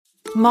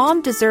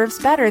Mom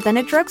deserves better than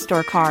a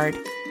drugstore card.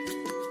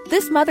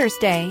 This Mother's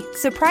Day,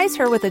 surprise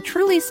her with a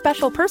truly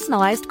special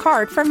personalized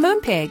card from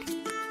Moonpig.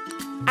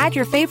 Add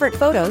your favorite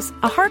photos,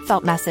 a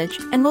heartfelt message,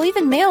 and we'll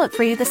even mail it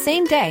for you the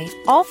same day,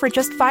 all for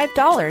just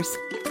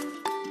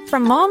 $5.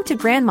 From mom to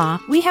grandma,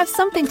 we have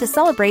something to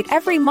celebrate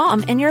every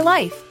mom in your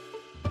life.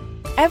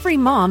 Every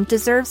mom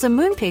deserves a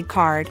Moonpig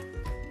card.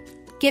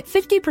 Get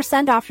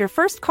 50% off your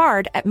first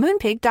card at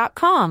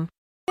moonpig.com.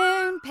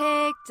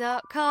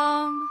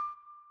 Moonpig.com.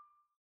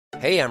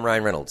 Hey, I'm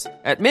Ryan Reynolds.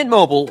 At Mint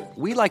Mobile,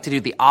 we like to do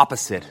the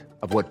opposite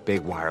of what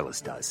Big Wireless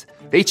does.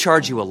 They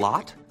charge you a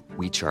lot,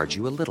 we charge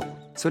you a little.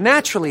 So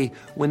naturally,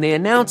 when they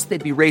announced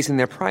they'd be raising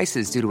their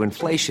prices due to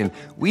inflation,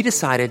 we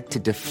decided to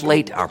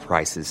deflate our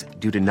prices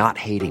due to not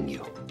hating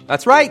you.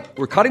 That's right.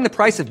 We're cutting the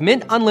price of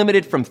Mint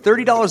Unlimited from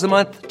 $30 a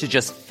month to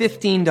just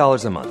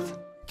 $15 a month.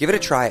 Give it a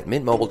try at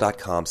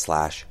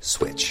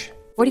mintmobile.com/switch.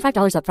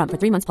 $45 up front for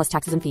 3 months plus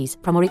taxes and fees.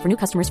 Promo rate for new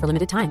customers for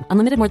limited time.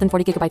 Unlimited more than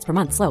 40 gigabytes per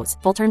month slows.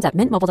 Full terms at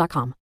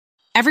mintmobile.com.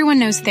 Everyone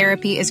knows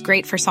therapy is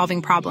great for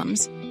solving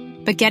problems.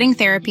 But getting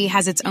therapy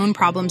has its own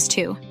problems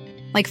too.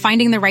 Like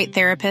finding the right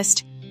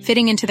therapist,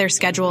 fitting into their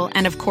schedule,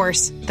 and of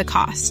course, the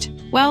cost.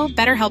 Well,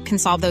 BetterHelp can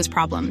solve those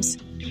problems.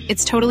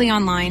 It's totally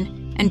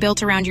online and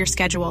built around your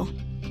schedule.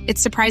 It's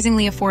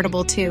surprisingly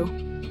affordable, too.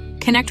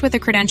 Connect with a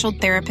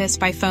credentialed therapist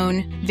by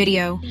phone,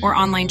 video, or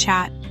online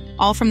chat,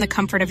 all from the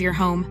comfort of your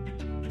home.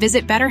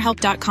 Visit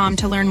BetterHelp.com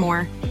to learn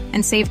more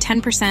and save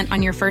 10%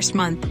 on your first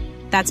month.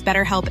 That's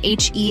BetterHelp,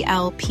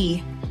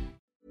 H-E-L-P.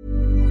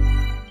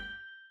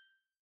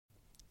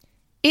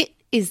 It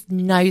is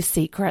no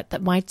secret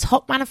that my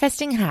top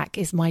manifesting hack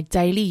is my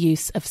daily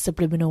use of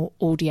subliminal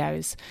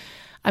audios.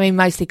 I mean,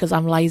 mostly because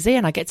I'm lazy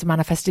and I get to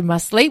manifest in my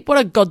sleep. What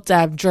a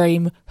goddamn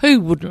dream.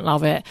 Who wouldn't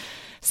love it?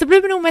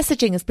 Subliminal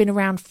messaging has been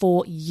around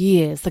for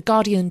years. The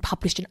Guardian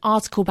published an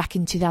article back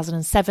in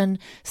 2007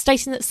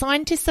 stating that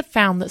scientists have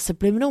found that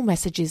subliminal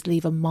messages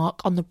leave a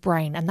mark on the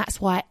brain, and that's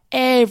why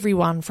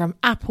everyone from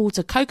Apple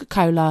to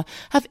Coca-Cola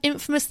have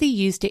infamously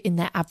used it in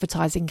their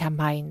advertising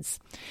campaigns.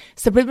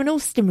 Subliminal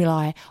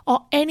stimuli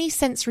are any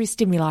sensory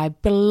stimuli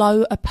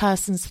below a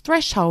person's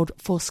threshold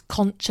for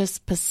conscious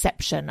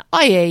perception,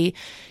 i.e.,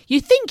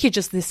 you think you're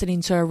just listening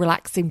to a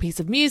relaxing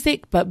piece of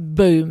music, but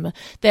boom,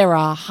 there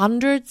are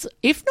hundreds,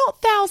 if not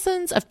thousands,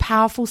 of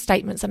powerful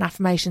statements and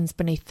affirmations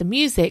beneath the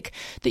music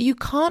that you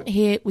can't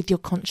hear with your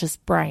conscious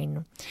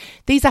brain.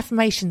 These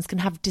affirmations can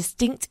have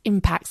distinct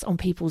impacts on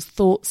people's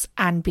thoughts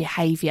and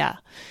behaviour.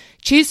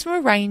 Choose from a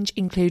range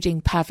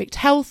including perfect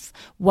health,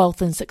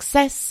 wealth and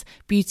success,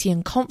 beauty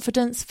and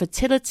confidence,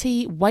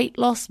 fertility, weight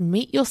loss,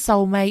 meet your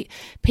soulmate,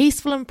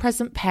 peaceful and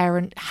present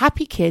parent,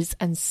 happy kids,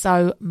 and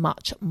so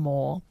much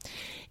more.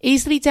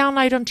 Easily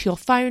download onto your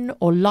phone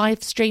or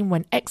live stream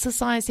when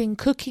exercising,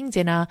 cooking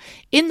dinner,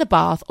 in the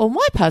bath, or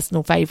my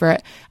personal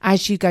favourite,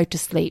 as you go to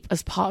sleep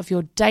as part of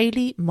your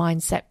daily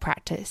mindset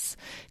practice.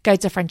 Go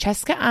to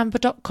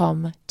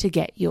francescaamber.com to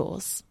get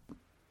yours.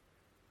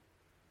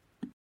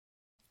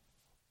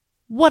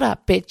 What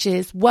up,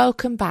 bitches?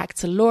 Welcome back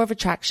to Law of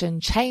Attraction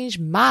Changed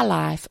My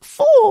Life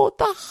for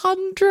the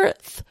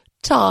 100th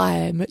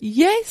time.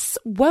 Yes,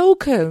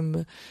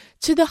 welcome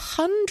to the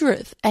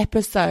 100th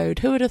episode.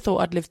 Who would have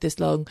thought I'd lived this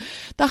long?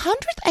 The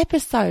 100th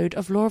episode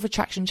of Law of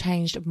Attraction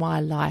Changed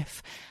My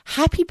Life.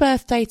 Happy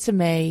birthday to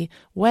me.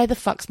 Where the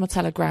fuck's my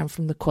telegram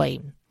from the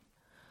Queen?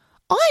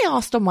 I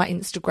asked on my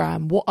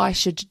Instagram what I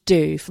should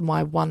do for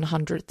my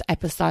 100th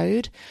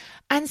episode,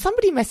 and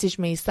somebody messaged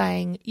me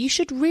saying you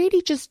should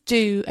really just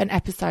do an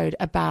episode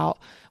about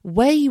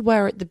where you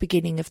were at the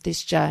beginning of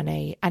this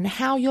journey and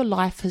how your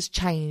life has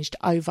changed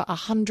over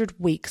 100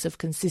 weeks of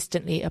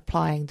consistently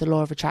applying the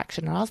law of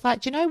attraction. And I was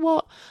like, do you know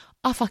what?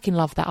 I fucking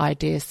love that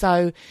idea.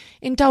 So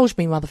indulge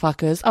me,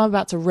 motherfuckers. I'm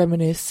about to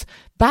reminisce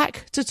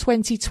back to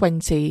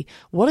 2020.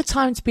 What a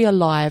time to be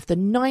alive. The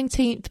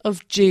 19th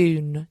of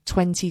June,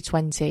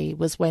 2020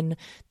 was when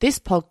this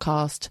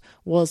podcast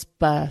was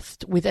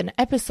birthed with an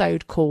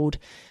episode called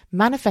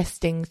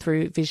Manifesting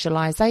Through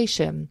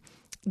Visualization.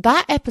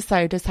 That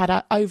episode has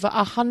had over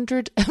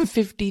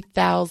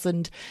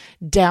 150,000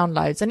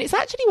 downloads. And it's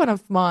actually one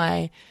of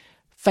my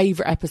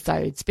favourite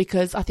episodes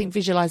because I think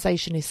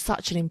visualization is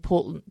such an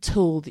important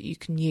tool that you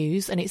can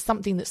use, and it's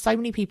something that so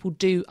many people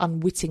do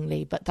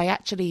unwittingly, but they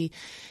actually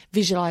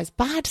visualize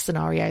bad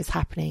scenarios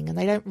happening and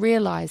they don't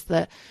realize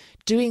that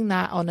doing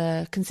that on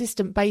a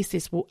consistent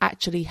basis will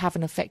actually have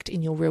an effect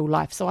in your real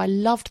life. So I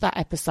loved that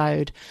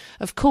episode.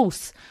 Of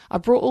course, I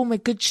brought all my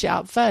good shit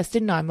up first,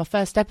 didn't I? My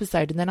first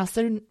episode. And then I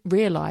soon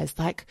realized,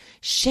 like,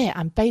 shit,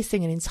 I'm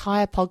basing an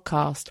entire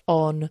podcast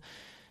on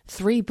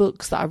 3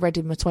 books that I read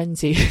in my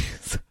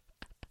 20s.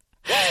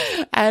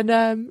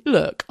 And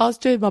look, I was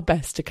doing my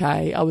best,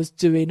 okay? I was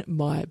doing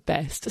my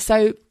best.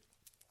 So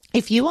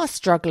if you are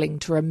struggling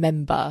to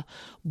remember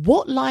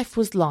what life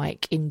was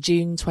like in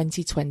June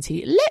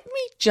 2020, let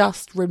me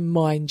just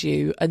remind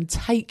you and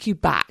take you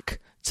back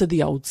to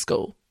the old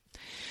school.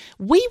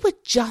 We were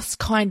just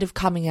kind of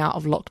coming out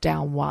of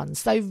lockdown 1.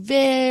 So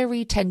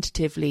very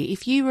tentatively,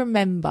 if you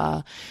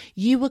remember,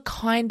 you were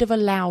kind of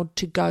allowed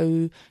to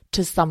go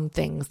to some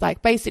things.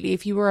 Like basically,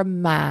 if you were a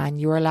man,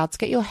 you were allowed to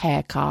get your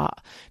hair cut.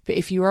 But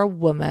if you were a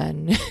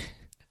woman...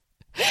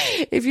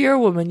 if you're a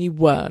woman, you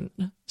weren't.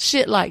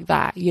 Shit like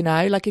that, you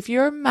know? Like if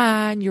you're a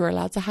man, you're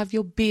allowed to have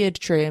your beard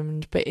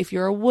trimmed. But if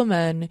you're a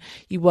woman,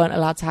 you weren't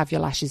allowed to have your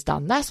lashes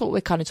done. That's what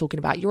we're kind of talking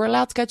about. You're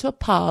allowed to go to a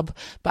pub,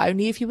 but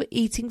only if you were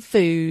eating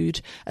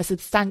food, a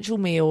substantial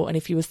meal, and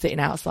if you were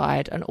sitting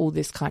outside and all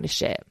this kind of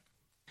shit.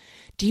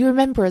 Do you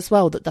remember as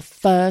well that the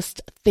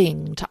first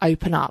thing to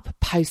open up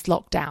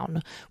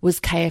post-lockdown was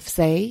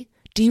KFC?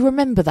 Do you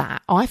remember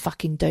that? I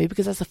fucking do,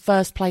 because that's the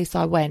first place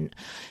I went.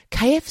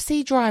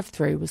 KFC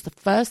drive-through was the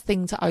first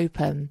thing to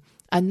open,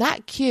 and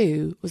that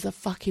queue was a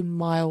fucking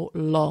mile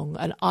long,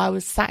 and I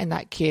was sat in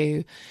that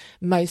queue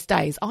most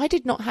days. I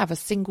did not have a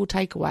single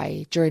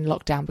takeaway during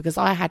lockdown because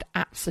I had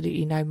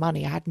absolutely no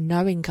money. I had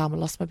no income. I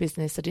lost my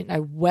business. I didn't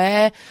know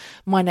where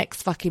my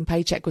next fucking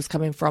paycheck was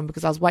coming from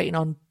because I was waiting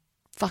on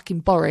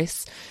fucking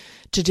Boris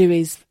to do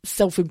his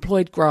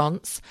self-employed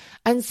grants.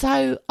 And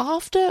so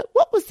after,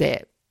 what was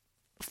it?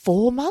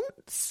 4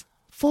 months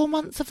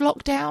of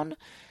lockdown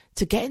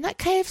to get in that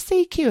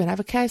KFC queue and have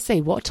a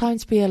KFC. What a time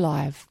to be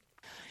alive.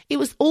 It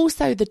was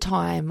also the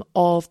time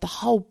of the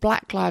whole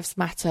Black Lives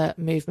Matter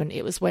movement.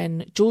 It was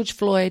when George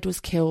Floyd was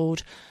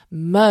killed,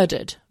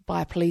 murdered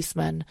by a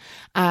policeman,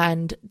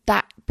 and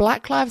that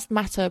Black Lives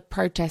Matter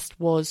protest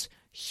was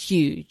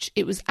huge.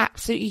 It was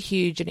absolutely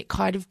huge, and it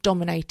kind of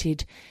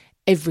dominated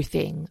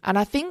everything. And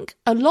I think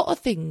a lot of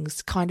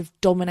things kind of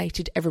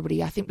dominated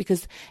everybody. I think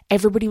because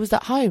everybody was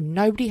at home,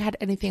 nobody had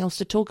anything else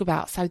to talk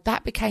about. So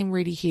that became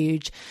really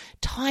huge.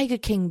 Tiger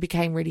King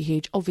became really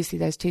huge. Obviously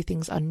those two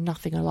things are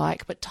nothing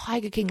alike, but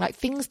Tiger King, like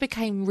things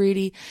became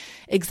really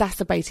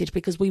exacerbated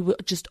because we were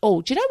just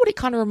all, do you know what it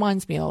kind of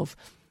reminds me of?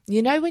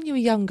 You know, when you were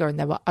younger and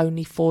there were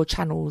only 4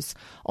 channels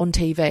on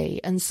TV,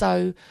 and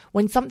so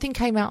when something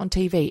came out on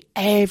TV,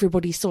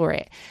 everybody saw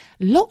it.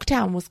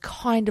 Lockdown was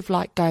kind of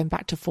like going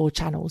back to 4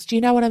 channels. Do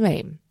you know what I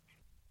mean?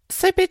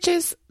 So,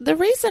 bitches, the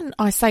reason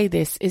I say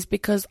this is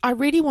because I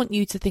really want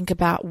you to think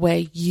about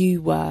where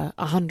you were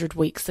 100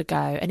 weeks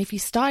ago. And if you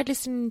started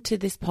listening to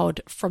this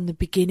pod from the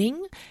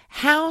beginning,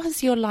 how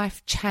has your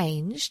life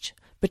changed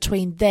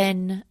between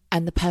then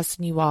and the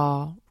person you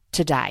are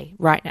today,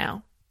 right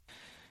now?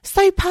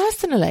 So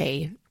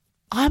personally,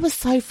 I was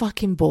so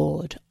fucking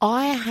bored.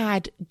 I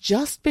had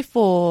just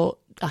before,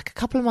 like a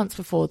couple of months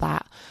before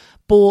that,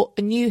 bought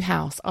a new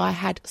house. I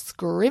had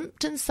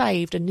scrimped and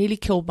saved and nearly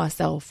killed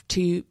myself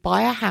to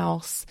buy a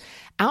house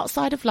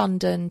outside of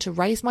London to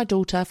raise my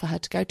daughter for her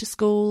to go to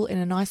school in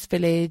a nice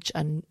village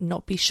and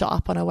not be shot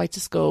up on her way to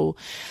school.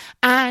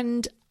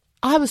 And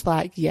I was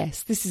like,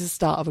 yes, this is the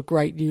start of a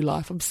great new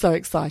life. I'm so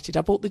excited.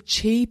 I bought the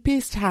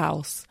cheapest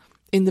house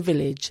in the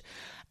village.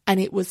 And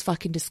it was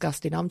fucking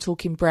disgusting. I'm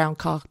talking brown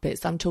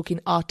carpets. I'm talking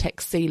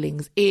Artex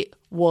ceilings. It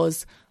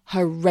was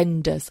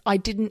horrendous. I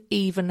didn't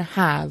even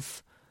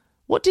have...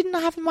 What didn't I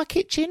have in my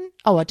kitchen?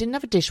 Oh, I didn't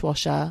have a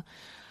dishwasher.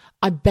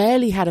 I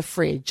barely had a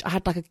fridge. I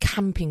had like a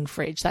camping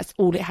fridge. That's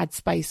all it had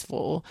space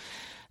for.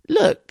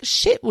 Look,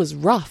 shit was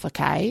rough,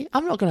 okay?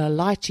 I'm not going to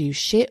lie to you.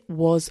 Shit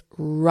was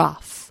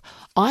rough.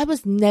 I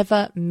was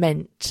never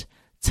meant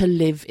to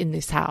live in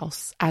this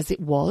house as it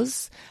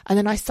was. And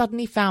then I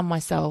suddenly found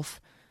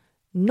myself...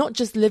 not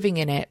just living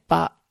in it,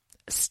 but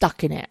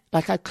stuck in it.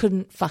 Like I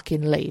couldn't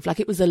fucking leave. Like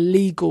it was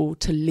illegal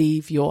to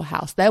leave your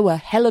house. There were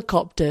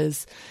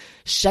helicopters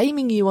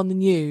shaming you on the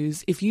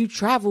news if you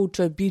travelled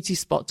to a beauty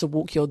spot to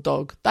walk your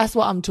dog. That's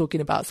what I'm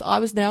talking about. So I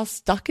was now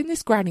stuck in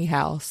this granny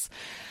house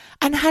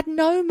and had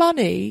no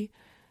money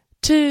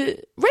to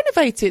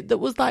renovate it. That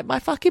was like my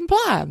fucking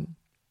plan.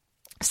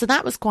 So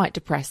that was quite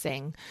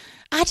depressing.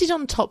 Added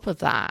on top of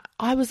that,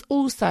 I was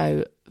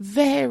also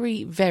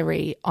very,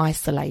 very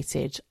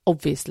isolated.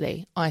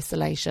 Obviously,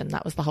 isolation.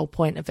 That was the whole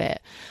point of it.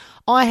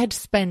 I had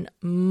spent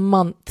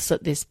months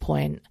at this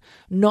point,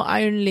 not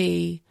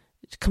only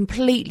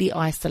completely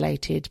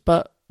isolated,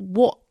 but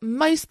what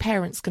most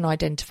parents can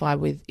identify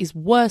with is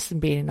worse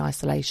than being in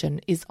isolation,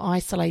 is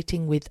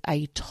isolating with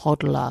a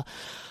toddler.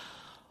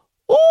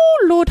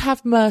 Oh, Lord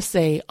have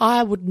mercy.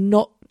 I would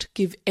not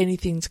give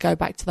anything to go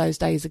back to those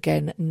days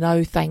again.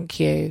 No, thank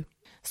you.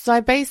 So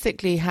I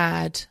basically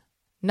had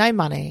no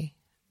money,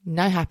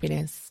 no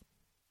happiness,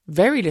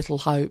 very little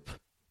hope,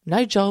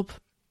 no job,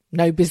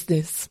 no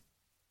business.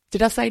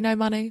 Did I say no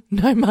money?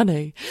 No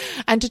money.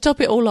 And to top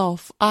it all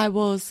off, I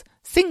was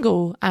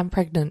single and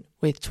pregnant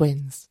with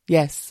twins.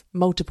 Yes,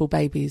 multiple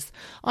babies.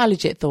 I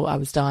legit thought I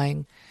was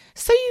dying.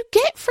 So you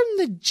get from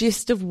the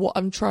gist of what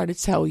I'm trying to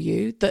tell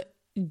you that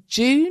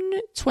June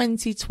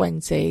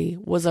 2020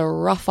 was a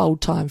rough old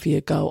time for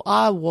your girl.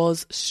 I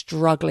was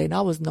struggling.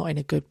 I was not in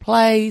a good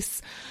place.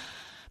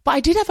 But I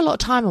did have a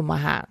lot of time on my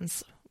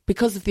hands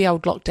because of the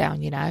old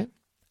lockdown, you know.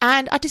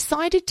 And I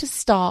decided to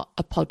start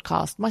a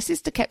podcast. My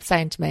sister kept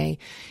saying to me,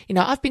 you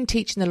know, I've been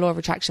teaching the law of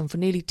attraction for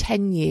nearly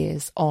 10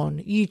 years on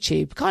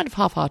YouTube, kind of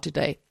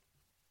half-heartedly.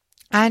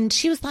 And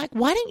she was like,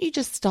 why don't you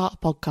just start a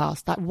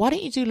podcast? Like, why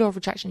don't you do Law of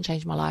Attraction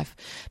Change My Life,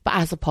 but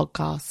as a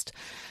podcast?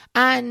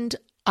 And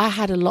I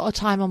had a lot of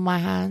time on my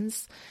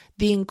hands.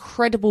 The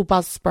incredible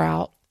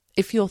Buzzsprout.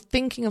 If you're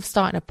thinking of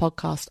starting a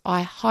podcast,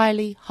 I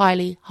highly,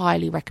 highly,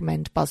 highly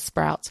recommend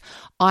Buzzsprout.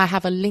 I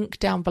have a link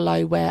down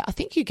below where I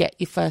think you get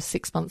your first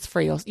 6 months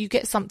free, or you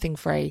get something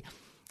free.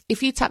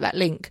 If you tap that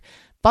link,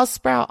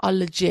 Buzzsprout are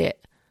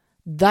legit.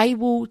 They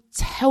will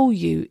tell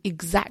you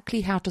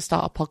exactly how to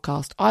start a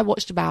podcast. I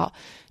watched about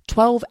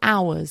 12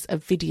 hours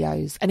of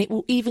videos, and it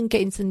will even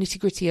get into the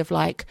nitty-gritty of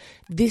like,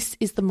 this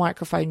is the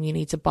microphone you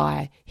need to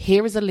buy.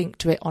 Here is a link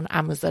to it on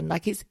Amazon.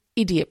 Like, it's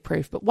idiot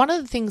proof. But one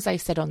of the things they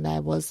said on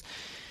there was,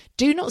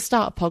 do not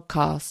start a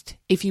podcast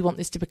if you want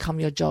this to become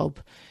your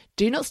job.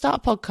 Do not start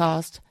a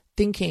podcast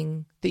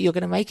thinking that you're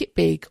going to make it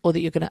big or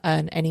that you're going to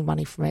earn any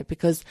money from it,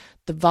 because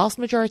the vast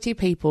majority of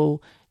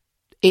people,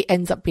 it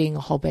ends up being a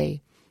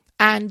hobby.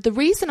 And the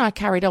reason I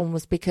carried on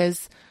was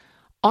because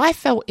I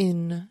felt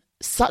in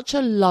such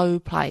a low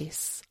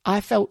place.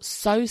 I felt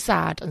so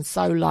sad and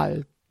so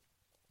low.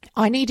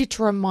 I needed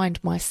to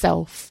remind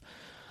myself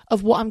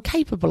of what I'm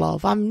capable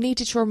of. I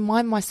needed to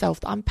remind myself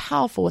that I'm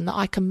powerful and that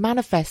I can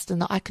manifest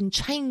and that I can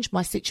change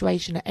my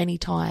situation at any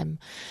time.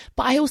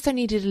 But I also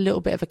needed a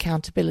little bit of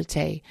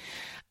accountability.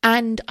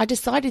 And I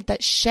decided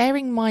that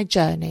sharing my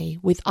journey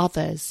with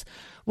others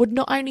would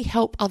not only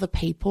help other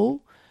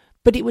people,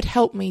 but it would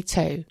help me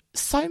too.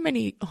 I'm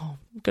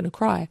going to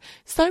cry.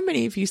 So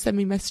many of you send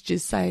me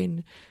messages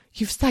saying,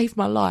 you've saved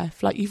my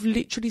life. Like, you've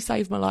literally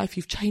saved my life.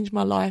 You've changed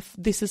my life.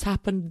 This has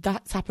happened.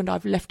 That's happened.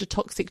 I've left a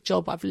toxic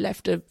job. I've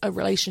left a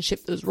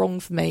relationship that was wrong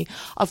for me.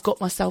 I've got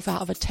myself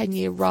out of a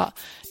 10-year rut.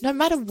 No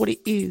matter what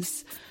it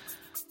is.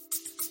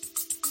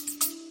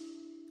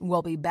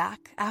 We'll be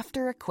back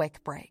after a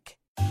quick break.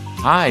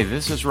 Hi,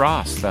 this is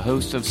Ross, the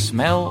host of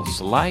Smells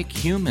Like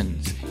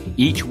Humans.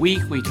 Each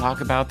week we talk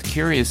about the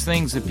curious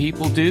things that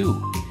people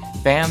do.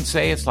 Fans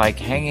say it's like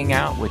hanging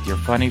out with your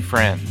funny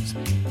friends.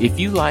 If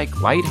you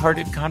like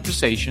lighthearted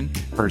conversation,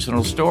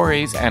 personal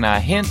stories, and a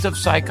hint of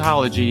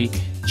psychology,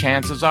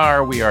 chances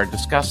are we are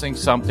discussing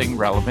something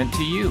relevant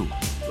to you,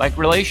 like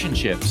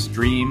relationships,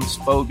 dreams,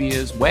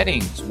 phobias,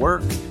 weddings,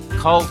 work,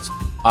 cults,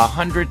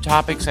 100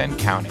 topics and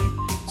counting.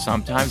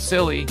 Sometimes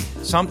silly,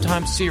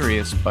 sometimes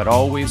serious, but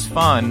always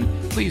fun.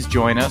 Please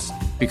join us,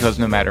 because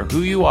no matter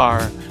who you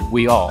are,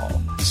 we all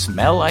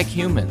smell like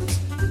humans.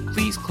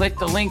 Please click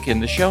the link in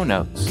the show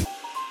notes.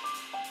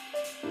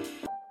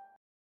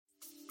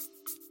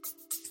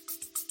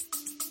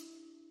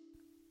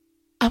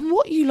 And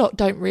what you lot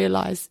don't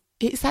realise,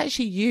 it's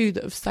actually you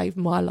that have saved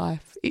my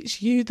life.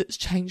 It's you that's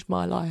changed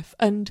my life.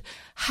 And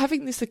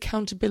having this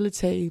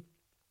accountability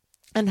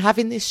and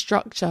having this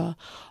structure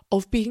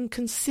of being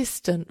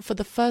consistent for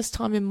the first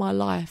time in my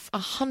life,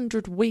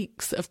 100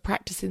 weeks of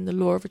practicing the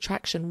law of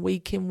attraction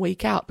week in,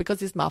 week out,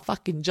 because it's my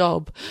fucking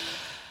job.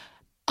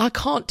 I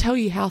can't tell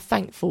you how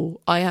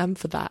thankful I am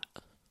for that.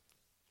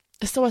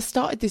 So I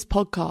started this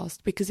podcast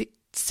because it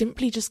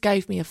simply just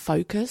gave me a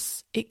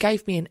focus. It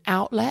gave me an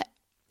outlet.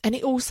 And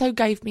it also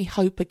gave me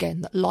hope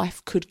again that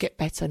life could get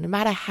better, no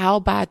matter how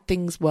bad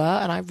things were.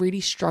 And I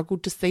really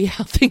struggled to see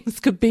how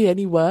things could be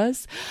any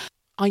worse.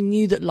 I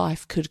knew that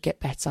life could get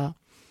better.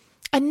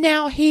 And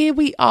now here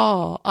we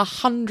are,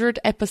 100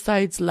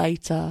 episodes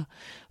later,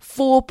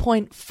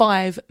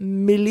 4.5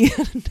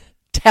 million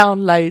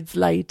downloads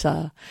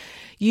later.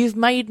 You've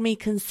made me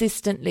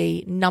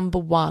consistently number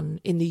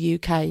one in the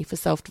UK for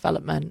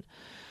self-development.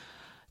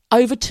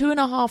 Over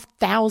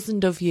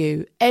 2,500 of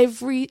you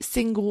every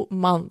single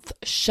month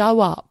show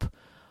up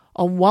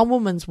on one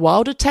woman's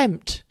wild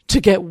attempt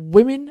to get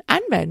women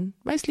and men,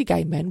 mostly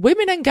gay men,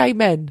 women and gay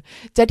men,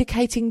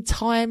 dedicating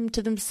time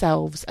to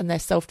themselves and their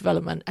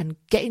self-development and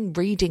getting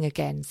reading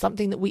again,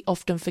 something that we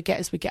often forget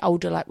as we get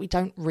older, like we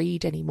don't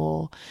read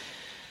anymore.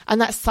 And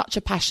that's such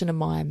a passion of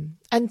mine.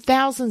 And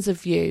thousands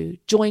of you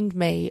joined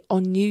me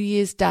on New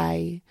Year's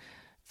Day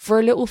for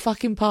a little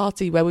fucking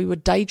party where we were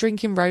day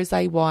drinking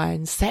rosé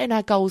wine, setting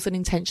our goals and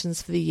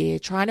intentions for the year,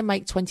 trying to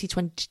make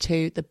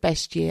 2022 the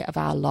best year of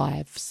our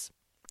lives.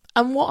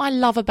 And what I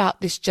love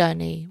about this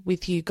journey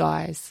with you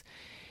guys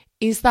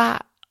is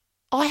that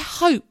I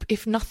hope,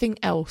 if nothing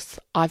else,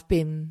 I've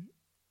been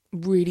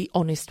really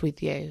honest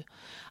with you.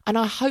 And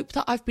I hope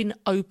that I've been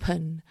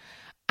open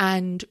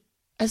and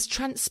as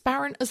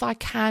transparent as I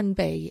can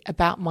be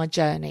about my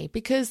journey,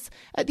 because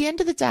at the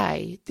end of the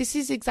day, this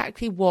is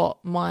exactly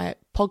what my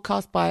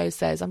podcast bio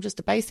says. I'm just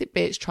a basic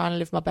bitch trying to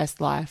live my best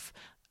life.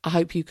 I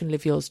hope you can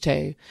live yours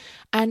too.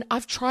 And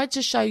I've tried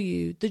to show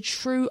you the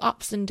true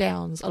ups and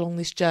downs along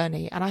this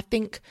journey. And I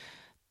think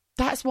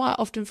that's why I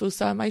often feel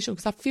so emotional,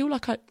 because I feel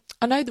like I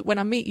know that when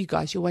I meet you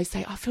guys, you always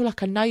say, I feel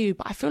like I know you,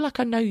 but I feel like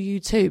I know you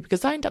too,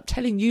 because I end up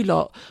telling you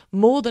lot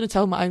more than I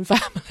tell my own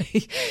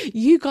family.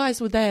 You guys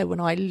were there when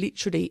I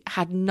literally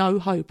had no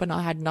hope and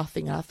I had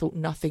nothing and I thought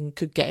nothing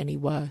could get any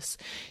worse.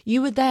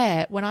 You were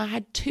there when I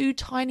had 2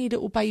 tiny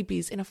little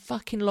babies in a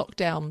fucking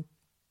lockdown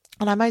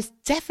And I most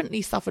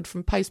definitely suffered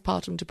from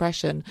postpartum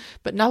depression,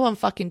 but no one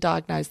fucking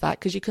diagnosed that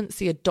because you couldn't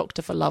see a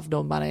doctor for love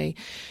nor money.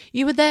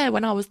 You were there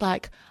when I was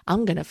like,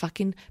 I'm going to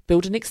fucking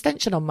build an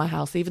extension on my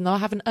house, even though I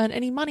haven't earned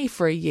any money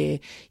for a year.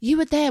 You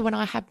were there when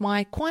I had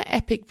my quite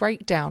epic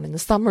breakdown in the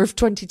summer of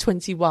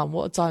 2021.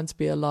 What a time to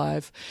be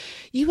alive.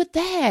 You were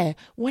there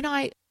when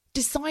I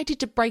decided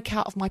to break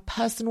out of my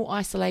personal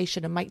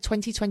isolation and make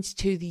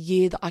 2022 the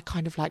year that I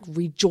kind of like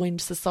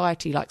rejoined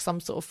society, like some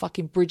sort of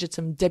fucking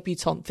Bridgerton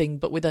debutante thing,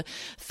 but with a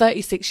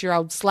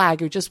 36-year-old slag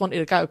who just wanted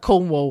to go to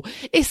Cornwall.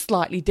 It's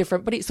slightly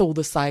different, but it's all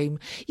the same.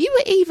 You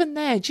were even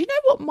there. Do you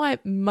know what my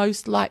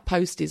most liked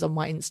post is on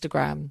my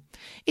Instagram?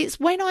 It's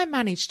when I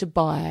managed to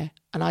buy,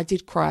 and I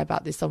did cry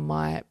about this on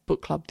my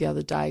book club the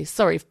other day.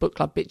 Sorry if book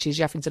club bitches,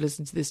 you're having to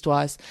listen to this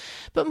twice.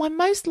 But my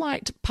most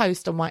liked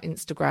post on my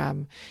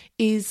Instagram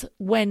is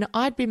when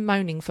I'd been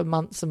moaning for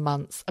months and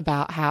months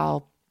about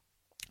how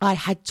I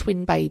had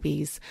twin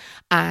babies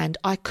and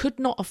I could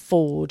not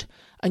afford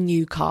a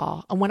new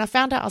car. And when I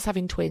found out I was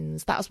having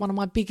twins, that was one of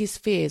my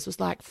biggest fears, was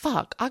like,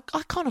 fuck, I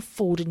can't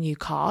afford a new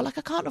car. Like,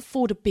 I can't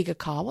afford a bigger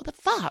car. What the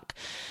fuck?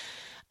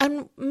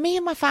 And me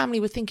and my family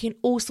were thinking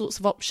all sorts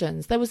of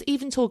options. There was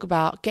even talk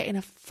about getting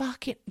a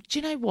fucking... Do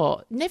you know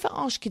what? Never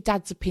ask your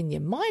dad's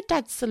opinion. My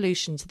dad's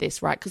solution to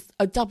this, right? Because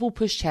a double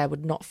pushchair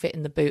would not fit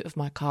in the boot of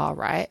my car,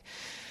 right?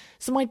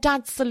 So my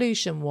dad's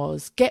solution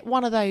was get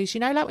one of those, you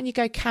know, like when you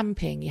go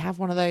camping, you have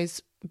one of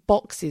those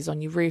boxes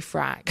on your roof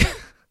rack.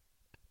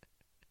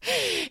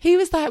 He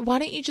was like, why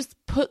don't you just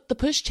put the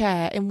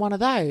pushchair in one of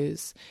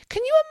those?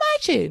 Can you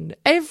imagine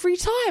every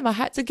time I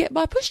had to get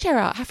my pushchair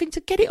out, having to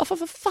get it off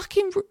of a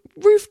fucking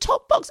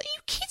rooftop box? Are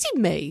you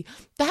kidding me?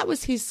 That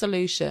was his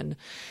solution.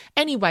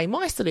 Anyway,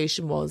 my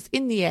solution was,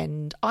 in the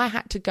end, I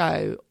had to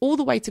go all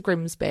the way to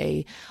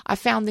Grimsby. I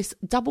found this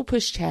double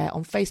pushchair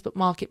on Facebook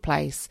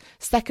Marketplace,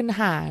 second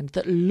hand,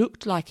 that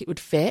looked like it would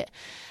fit,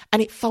 and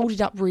it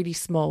folded up really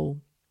small.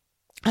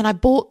 And I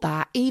bought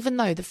that, even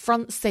though the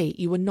front seat,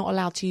 you were not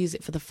allowed to use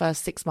it for the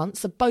first 6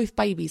 months. So both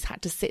babies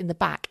had to sit in the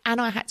back,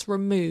 and I had to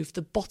remove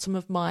the bottom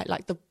of my,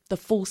 like the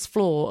false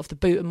floor of the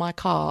boot of my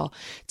car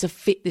to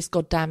fit this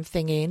goddamn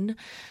thing in.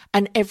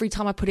 And every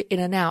time I put it in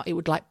and out, it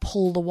would like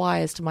pull the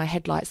wires to my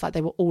headlights like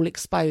they were all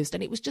exposed.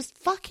 And it was just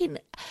fucking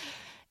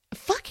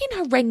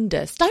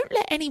horrendous. Don't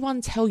let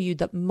anyone tell you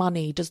that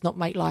money does not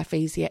make life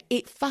easier.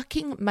 It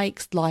fucking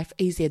makes life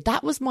easier.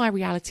 That was my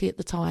reality at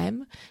the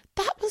time.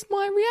 That was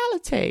my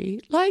reality.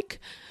 Like,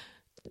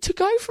 to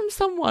go from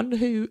someone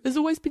who has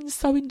always been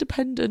so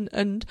independent,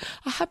 and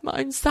I had my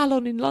own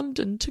salon in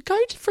London, to go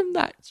from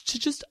that to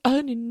just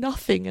earning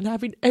nothing and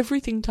having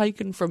everything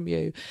taken from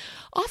you.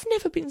 I've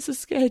never been so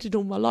scared in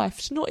all my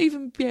life to not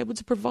even be able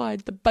to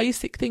provide the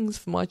basic things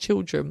for my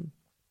children.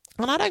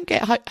 And I don't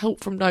get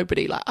help from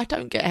nobody. Like, I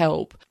don't get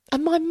help.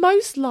 And my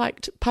most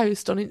liked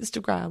post on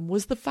Instagram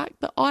was the fact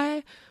that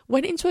I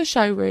went into a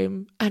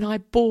showroom and I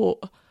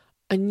bought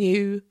a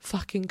new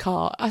fucking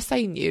car. I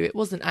say new, it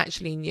wasn't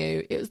actually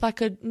new. It was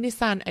like a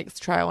Nissan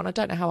X-Trail, and I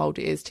don't know how old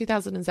it is,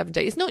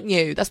 2017. It's not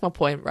new, that's my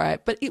point,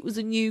 right? But it was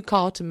a new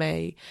car to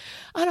me.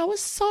 And I was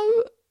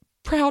so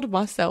proud of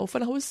myself,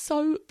 and I was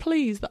so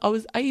pleased that I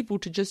was able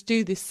to just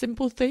do this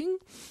simple thing.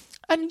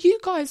 And you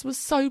guys were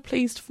so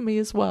pleased for me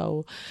as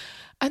well.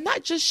 And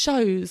that just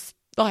shows,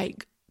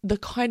 like, the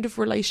kind of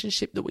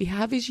relationship that we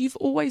have. Is you've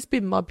always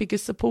been my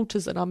biggest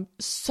supporters, and I'm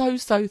so,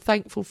 so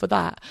thankful for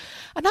that.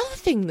 Another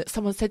thing that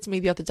someone said to me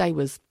the other day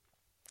was,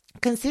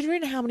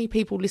 considering how many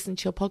people listen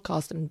to your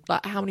podcast and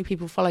like how many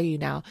people follow you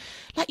now,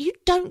 like, you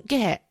don't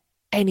get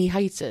any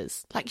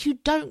haters. Like, you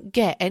don't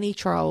get any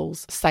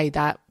trolls. Say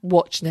that.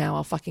 Watch now,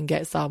 I'll fucking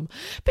get some.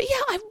 But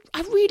yeah,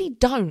 I really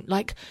don't.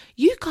 Like,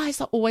 you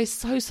guys are always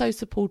so, so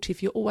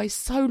supportive. You're always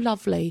so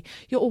lovely.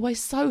 You're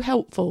always so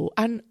helpful.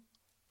 And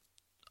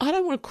I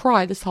don't want to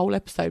cry this whole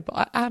episode,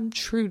 but I am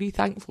truly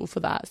thankful for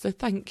that. So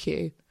thank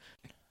you.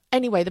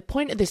 Anyway, the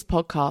point of this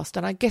podcast,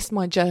 and I guess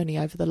my journey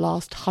over the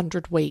last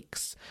 100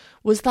 weeks,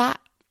 was that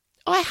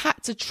I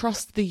had to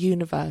trust the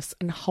universe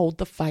and hold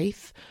the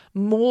faith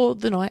more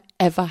than I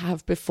ever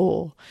have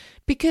before,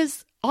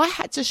 because I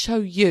had to show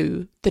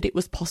you that it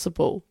was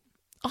possible.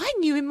 I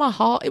knew in my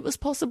heart it was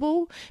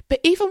possible, but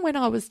even when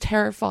I was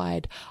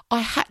terrified, I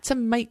had to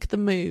make the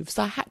moves.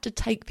 I had to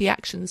take the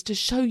actions to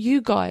show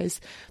you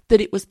guys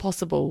that it was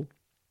possible.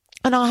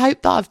 And I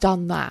hope that I've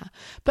done that.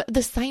 But at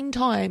the same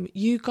time,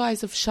 you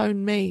guys have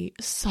shown me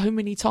so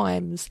many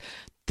times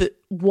that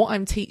what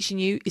I'm teaching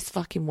you is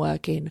fucking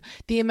working.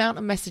 The amount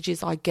of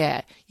messages I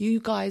get, you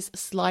guys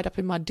slide up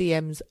in my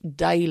DMs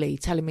daily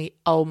telling me,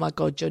 oh my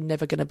God, you're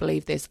never going to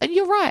believe this. And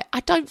you're right,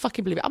 I don't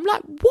fucking believe it. I'm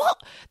like,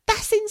 what?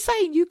 That's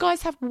insane. You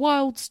guys have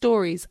wild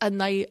stories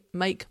and they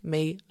make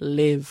me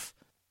live.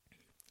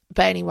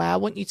 But anyway, I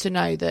want you to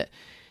know that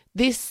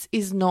this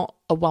is not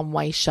a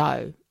one-way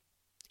show.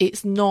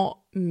 It's not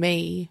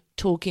me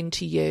talking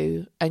to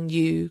you and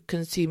you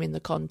consuming the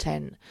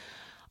content.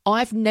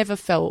 I've never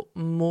felt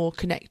more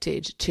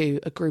connected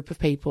to a group of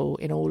people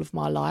in all of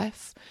my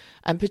life,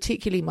 and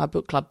particularly my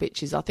book club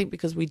bitches. I think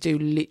because we do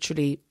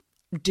literally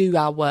do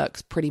our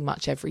works pretty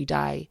much every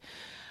day.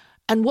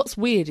 And what's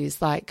weird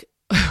is, like,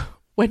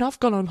 when I've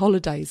gone on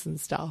holidays and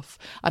stuff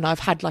and I've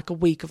had like a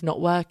week of not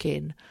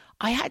working,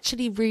 I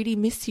actually really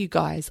miss you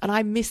guys. And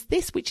I miss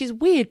this, which is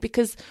weird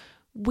because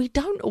we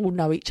don't all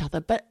know each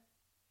other, but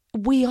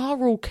we are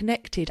all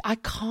connected. I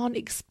can't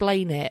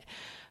explain it,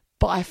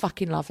 but I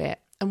fucking love it.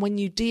 And when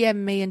you DM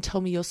me and tell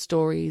me your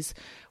stories,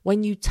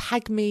 when you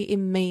tag me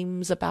in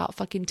memes about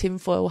fucking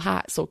tinfoil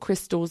hats or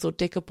crystals or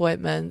dick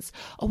appointments,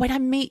 or when I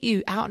meet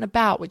you out and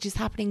about, which is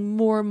happening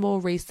more and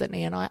more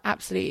recently, and I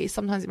absolutely,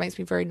 sometimes it makes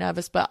me very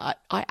nervous, but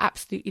I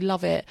absolutely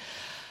love it.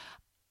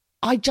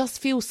 I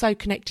just feel so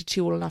connected to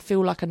you all, and I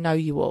feel like I know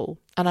you all,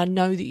 and I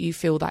know that you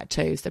feel that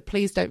too. So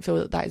please don't feel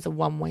that that is a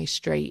one-way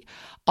street.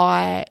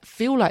 I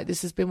feel like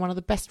this has been one of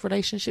the best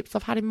relationships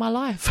I've had in my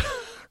life.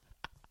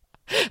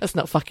 That's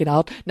not fucking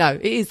hard. No,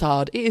 it is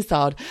hard. It is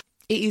hard.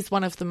 It is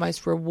one of the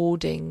most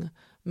rewarding,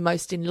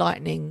 most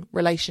enlightening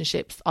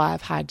relationships I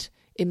have had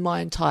in my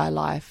entire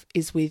life,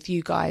 is with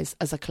you guys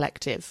as a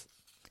collective.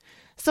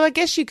 So I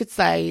guess you could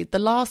say the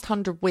last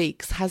 100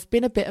 weeks has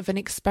been a bit of an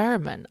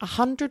experiment.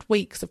 100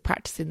 weeks of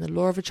practicing the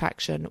law of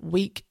attraction,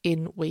 week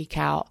in, week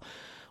out.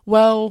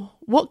 Well,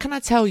 what can I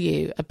tell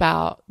you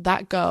about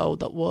that girl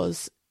that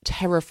was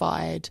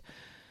terrified?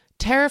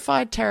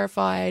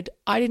 Terrified.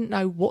 I didn't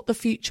know what the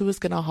future was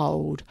going to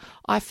hold.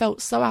 I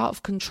felt so out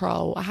of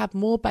control. I had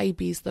more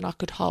babies than I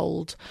could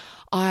hold.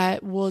 I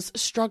was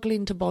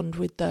struggling to bond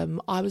with them.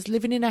 I was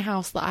living in a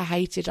house that I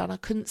hated and I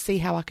couldn't see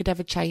how I could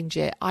ever change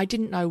it. I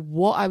didn't know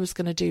what I was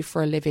going to do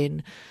for a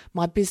living.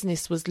 My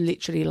business was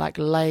literally like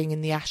laying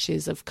in the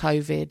ashes of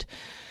COVID.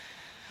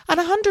 And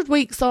 100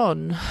 weeks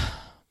on,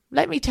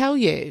 let me tell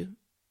you,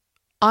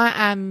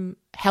 I am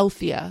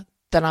healthier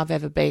than I've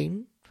ever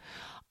been.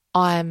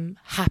 I'm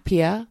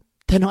happier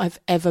than I've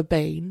ever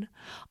been.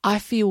 I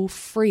feel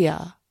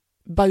freer,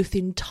 both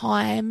in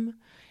time,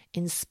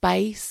 in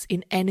space,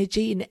 in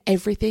energy, in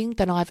everything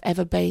than I've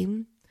ever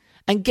been.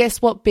 And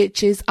guess what,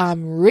 bitches?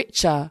 I'm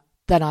richer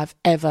than I've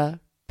ever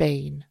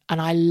been.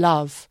 And I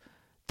love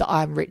that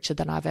I'm richer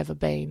than I've ever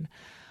been.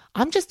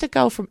 I'm just a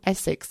girl from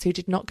Essex who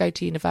did not go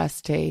to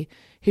university,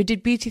 who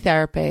did beauty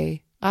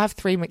therapy. I have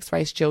 3 mixed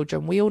race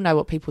children. We all know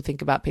what people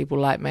think about people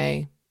like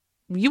me.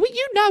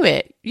 You know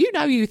it. You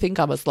know you think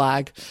I'm a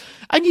slag.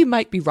 And you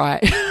might be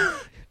right.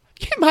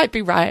 You might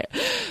be right.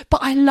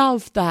 But I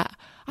love that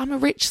I'm a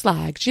rich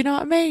slag. Do you know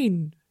what I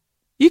mean?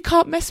 You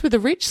can't mess with a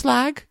rich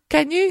slag,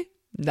 can you?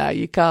 No,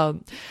 you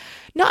can't.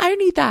 Not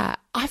only that,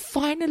 I've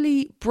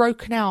finally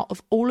broken out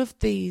of all of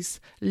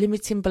these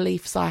limiting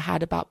beliefs I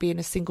had about being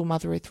a single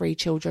mother of 3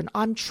 children.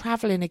 I'm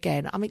traveling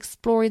again. I'm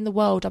exploring the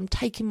world. I'm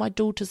taking my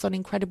daughters on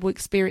incredible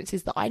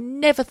experiences that I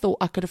never thought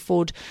I could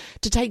afford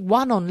to take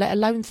one on, let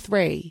alone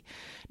 3.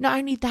 Not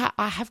only that,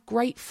 I have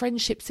great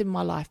friendships in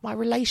my life. My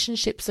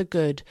relationships are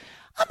good.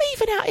 I'm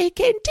even out here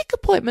getting dick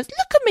appointments.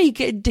 Look at me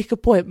getting dick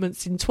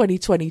appointments in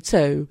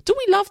 2022. Do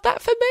we love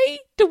that for me?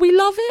 Do we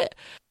love it?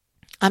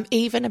 I'm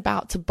even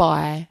about to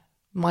buy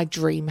my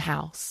dream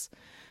house.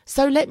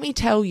 So let me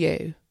tell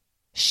you,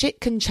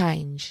 shit can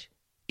change.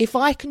 If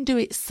I can do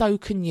it, so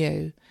can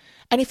you.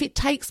 And if it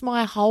takes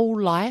my whole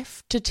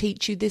life to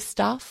teach you this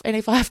stuff, and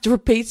if I have to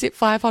repeat it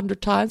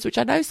 500 times, which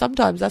I know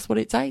sometimes that's what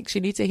it takes,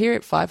 you need to hear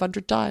it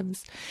 500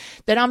 times,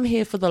 then I'm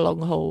here for the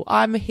long haul.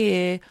 I'm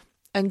here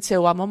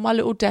until I'm on my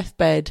little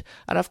deathbed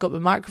and I've got my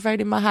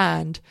microphone in my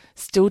hand,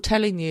 still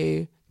telling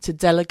you to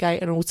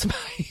delegate and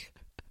automate.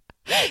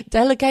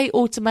 Delegate,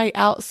 automate,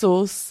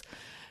 outsource.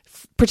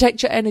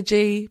 Protect your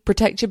energy,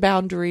 protect your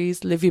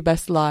boundaries, live your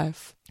best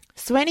life.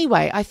 So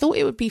anyway, I thought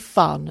it would be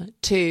fun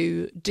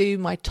to do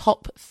my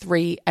top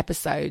 3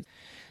 episodes.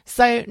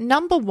 So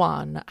number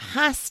 1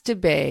 has to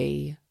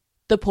be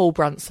the Paul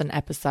Brunson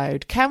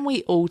episode. Can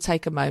we all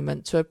take a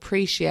moment to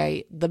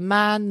appreciate the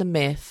man, the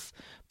myth,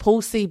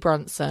 Paul C.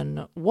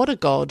 Brunson? What a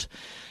god.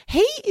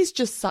 He is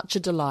just such a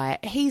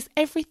delight. He's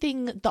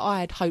everything that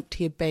I had hoped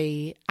he'd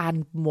be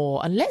and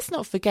more. And let's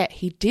not forget,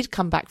 he did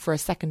come back for a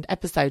second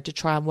episode to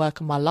try and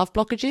work on my love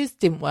blockages.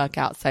 Didn't work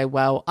out so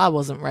well. I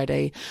wasn't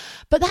ready.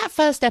 But that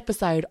first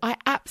episode, I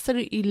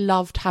absolutely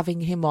loved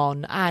having him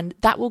on. And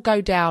that will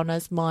go down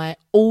as my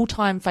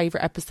all-time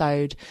favourite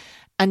episode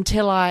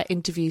until I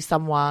interview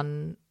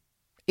someone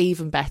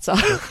even better.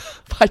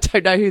 I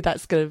don't know who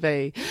that's going to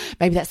be.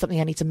 Maybe that's something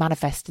I need to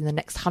manifest in the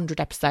next 100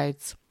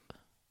 episodes.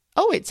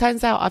 Oh, it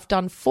turns out I've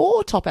done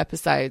 4 top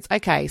episodes.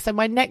 Okay, so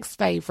my next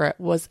favourite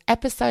was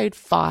episode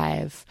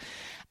 5.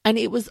 And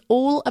it was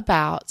all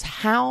about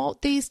how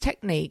these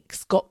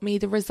techniques got me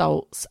the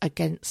results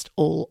against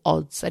all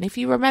odds. And if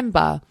you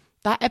remember,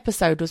 that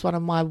episode was one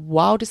of my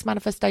wildest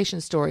manifestation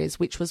stories,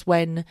 which was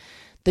when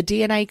the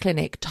DNA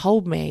clinic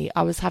told me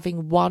I was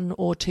having 1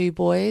 or 2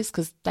 boys,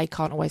 because they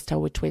can't always tell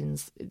with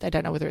twins. They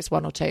don't know whether it's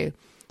 1 or 2.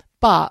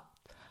 But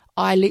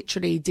I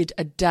literally did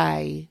a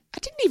day I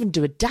didn't even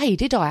do a day,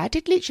 did I? I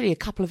did literally a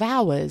couple of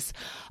hours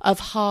of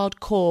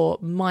hardcore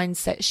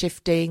mindset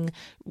shifting,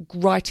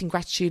 writing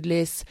gratitude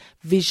lists,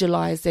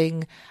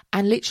 visualizing,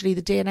 and literally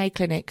the DNA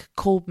clinic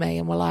called me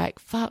and were like,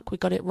 fuck, we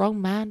got it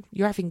wrong, man.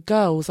 You're having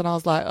girls. And I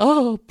was like,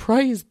 oh,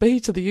 praise be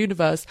to the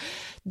universe.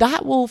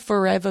 That will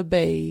forever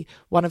be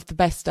one of the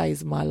best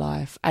days of my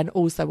life and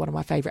also one of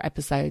my favourite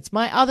episodes.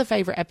 My other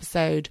favourite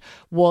episode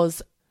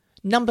was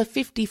number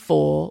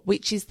 54,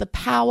 which is the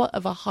power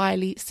of a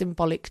highly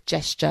symbolic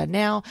gesture.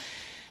 Now,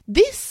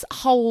 this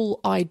whole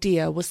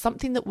idea was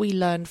something that we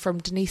learned from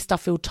Denise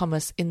Duffield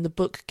Thomas in the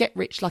book Get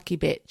Rich Lucky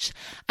Bitch.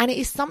 And it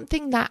is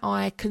something that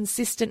I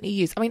consistently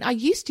use. I mean, I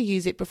used to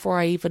use it before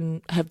I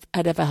even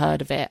had ever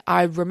heard of it.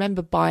 I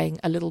remember buying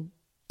a little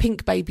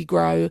pink baby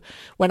grow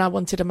when I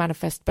wanted to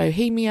manifest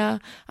Bohemia.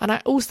 And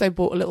I also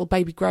bought a little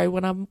baby grow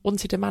when I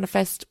wanted to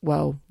manifest,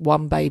 well,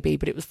 one baby,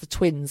 but it was the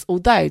twins.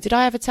 Although, did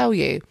I ever tell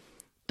you?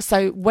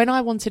 So when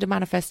I wanted to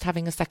manifest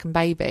having a second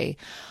baby,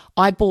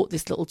 I bought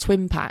this little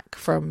twin pack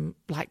from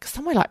like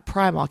somewhere like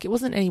Primark. It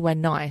wasn't anywhere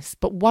nice,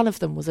 but one of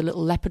them was a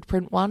little leopard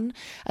print one.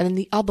 And then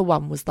the other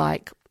one was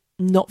like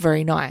not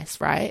very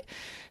nice, right?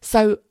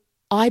 So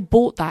I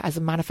bought that as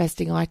a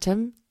manifesting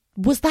item.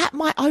 Was that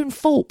my own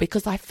fault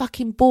because I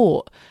fucking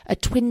bought a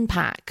twin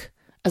pack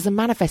as a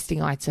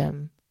manifesting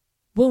item?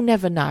 We'll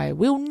never know.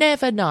 We'll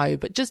never know.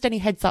 But just any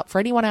heads up for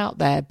anyone out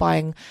there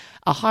buying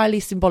a highly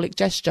symbolic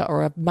gesture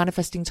or a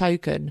manifesting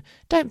token,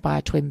 don't buy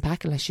a twin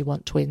pack unless you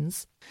want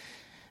twins.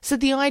 So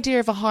the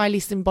idea of a highly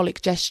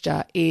symbolic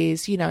gesture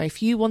is, you know,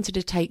 if you wanted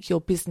to take your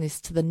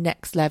business to the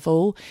next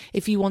level,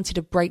 if you wanted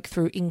to break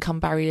through income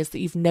barriers that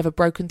you've never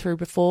broken through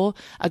before,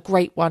 a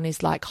great one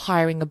is like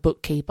hiring a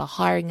bookkeeper,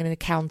 hiring an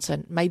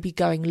accountant, maybe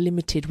going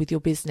limited with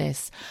your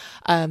business,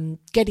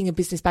 getting a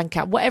business bank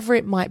account, whatever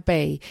it might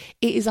be.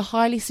 It is a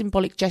highly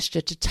symbolic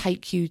gesture to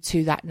take you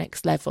to that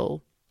next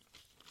level.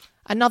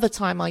 Another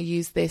time I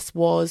used this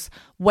was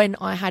when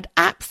I had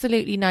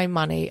absolutely no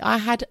money. I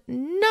had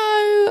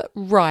no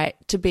right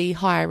to be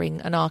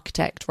hiring an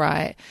architect,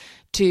 right,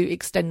 to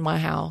extend my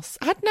house.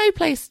 I had no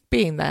place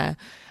being there.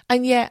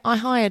 And yet I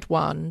hired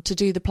one to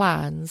do the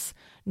plans,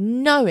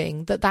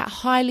 knowing that that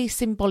highly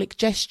symbolic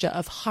gesture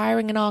of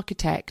hiring an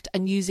architect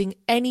and using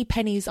any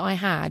pennies I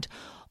had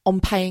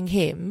on paying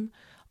him,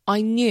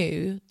 I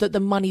knew that the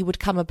money would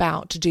come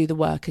about to do the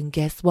work. And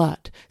guess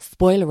what?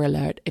 Spoiler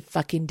alert, it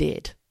fucking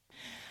did.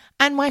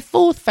 And my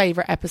fourth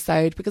favourite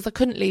episode, because I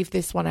couldn't leave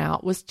this one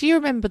out, was, do you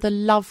remember the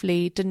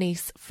lovely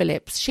Denise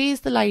Phillips? She is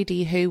the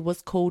lady who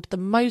was called the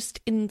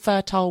most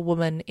infertile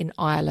woman in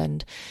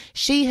Ireland.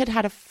 She had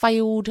had a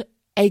failed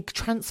egg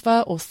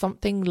transfer or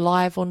something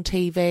live on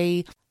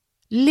TV.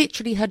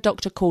 Literally, her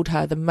doctor called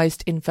her the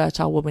most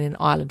infertile woman in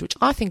Ireland, which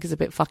I think is a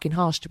bit fucking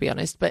harsh, to be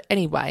honest. But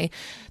anyway,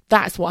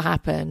 that's what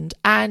happened.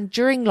 And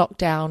during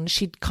lockdown,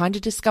 she'd kind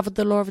of discovered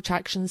the law of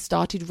attraction,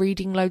 started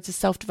reading loads of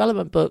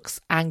self-development books.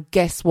 And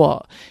guess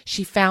what?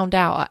 She found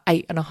out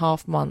at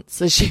 8.5 months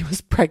that she was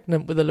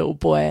pregnant with a little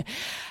boy.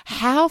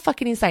 How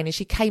fucking insane. And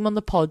she came on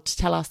the pod to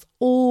tell us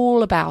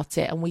all about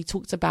it. And we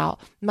talked about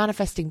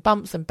manifesting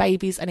bumps and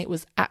babies, and it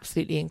was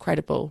absolutely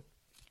incredible.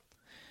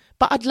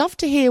 But I'd love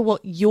to hear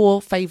what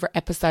your favourite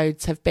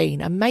episodes have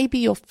been and maybe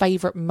your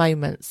favourite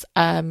moments.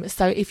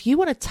 So if you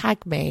want to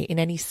tag me in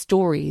any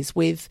stories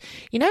with,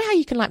 you know how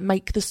you can like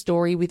make the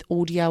story with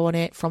audio on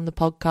it from the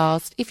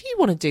podcast? If you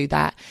want to do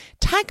that,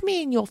 tag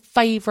me in your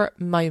favourite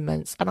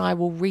moments and I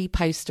will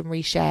repost and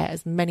reshare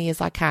as many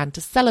as I can to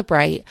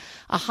celebrate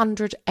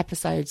 100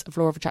 episodes of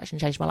Law of Attraction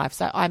Changed My Life.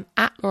 So I'm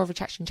at Law of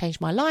Attraction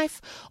Changed My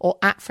Life or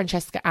at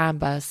Francesca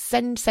Amber.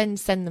 Send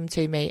them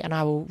to me and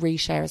I will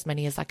reshare as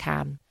many as I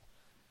can.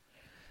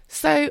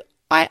 So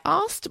I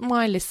asked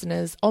my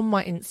listeners on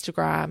my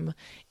Instagram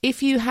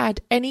if you had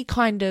any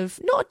kind of,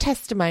 not a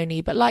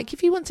testimony, but like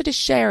if you wanted to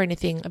share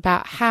anything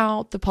about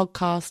how the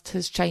podcast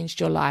has changed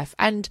your life.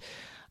 And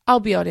I'll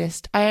be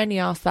honest, I only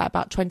asked that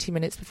about 20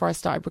 minutes before I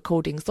started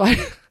recording. So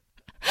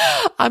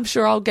I'm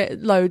sure I'll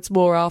get loads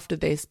more after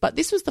this. But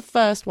this was the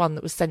first one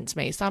that was sent to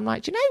me. So I'm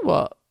like, do you know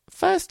what?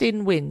 First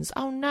in wins.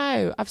 Oh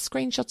no, I've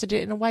screenshotted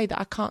it in a way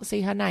that I can't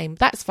see her name.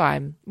 That's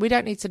fine. We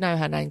don't need to know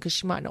her name because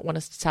she might not want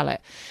us to tell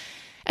it.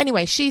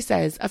 Anyway, she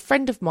says, a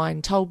friend of mine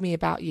told me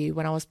about you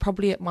when I was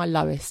probably at my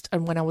lowest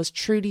and when I was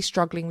truly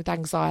struggling with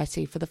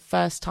anxiety for the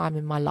first time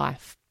in my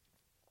life.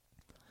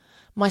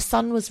 My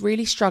son was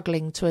really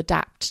struggling to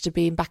adapt to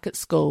being back at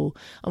school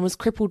and was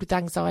crippled with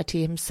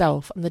anxiety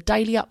himself, and the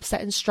daily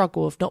upset and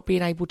struggle of not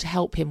being able to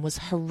help him was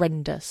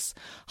horrendous,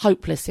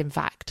 hopeless in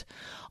fact.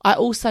 I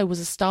also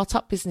was a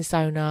start-up business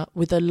owner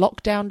with a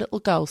lockdown little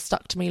girl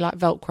stuck to me like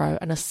Velcro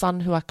and a son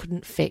who I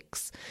couldn't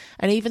fix.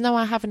 And even though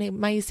I have an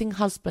amazing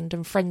husband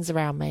and friends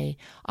around me,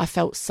 I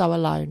felt so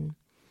alone.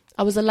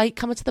 I was a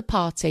latecomer to the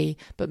party,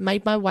 but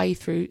made my way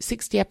through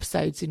 60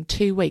 episodes in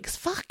 2 weeks.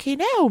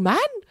 Fucking hell, man!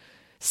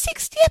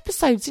 60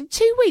 episodes in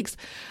 2 weeks!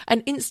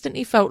 And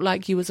instantly felt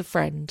like you was a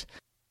friend.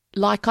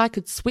 Like I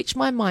could switch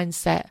my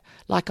mindset,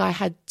 like I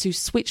had to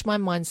switch my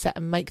mindset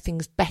and make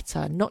things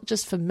better, not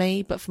just for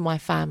me, but for my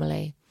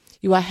family.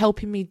 You are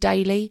helping me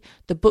daily.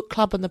 The book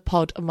club and the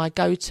pod are my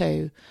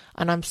go-to,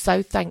 and I'm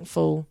so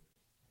thankful.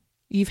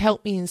 You've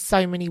helped me in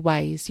so many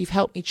ways. You've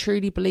helped me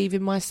truly believe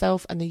in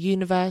myself and the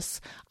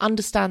universe,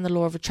 understand the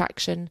law of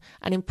attraction,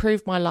 and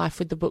improve my life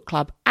with the book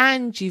club.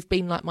 And you've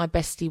been like my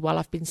bestie while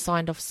I've been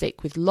signed off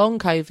sick with long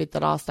COVID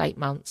the last 8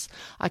 months.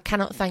 I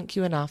cannot thank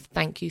you enough.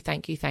 Thank you,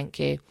 thank you, thank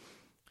you.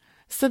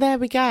 So there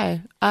we go.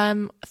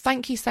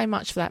 Thank you so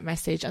much for that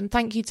message. And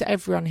thank you to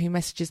everyone who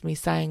messages me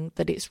saying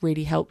that it's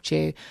really helped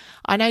you.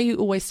 I know you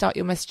always start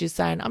your messages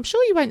saying, I'm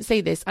sure you won't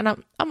see this. And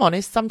I'm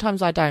honest,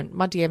 sometimes I don't.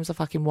 My DMs are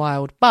fucking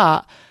wild.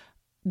 But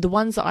the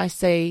ones that I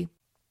see,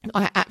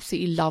 I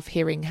absolutely love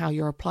hearing how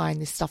you're applying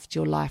this stuff to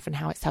your life and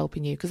how it's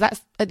helping you. Because that's,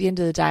 at the end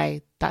of the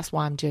day, that's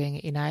why I'm doing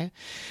it, you know.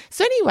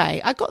 So anyway,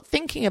 I got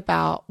thinking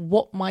about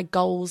what my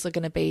goals are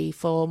going to be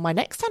for my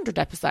next 100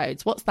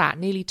 episodes. What's that?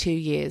 Nearly 2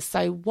 years.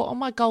 So what are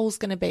my goals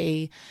going to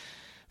be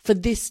for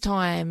this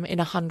time in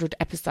 100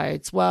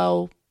 episodes?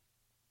 Well,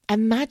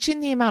 imagine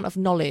the amount of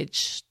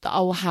knowledge that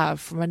I'll have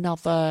from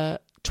another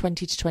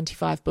 20 to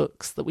 25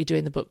 books that we do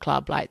in the book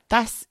club. Like,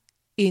 that's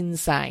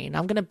insane.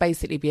 I'm going to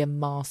basically be a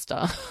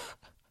master.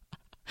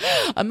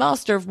 A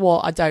master of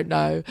what? I don't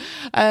know.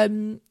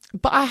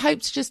 But I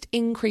hope to just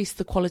increase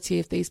the quality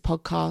of these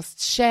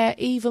podcasts, share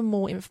even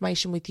more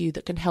information with you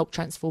that can help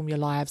transform your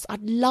lives.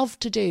 I'd love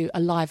to do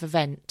a live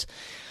event.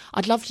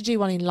 I'd love to do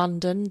one in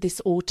London this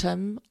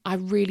autumn. I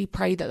really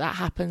pray that that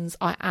happens.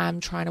 I am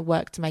trying to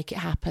work to make it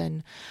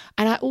happen.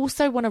 And I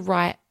also want to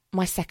write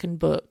my second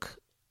book.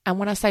 And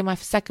when I say my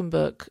second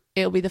book,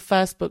 it'll be the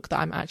first book that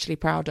I'm actually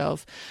proud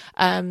of.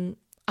 I'm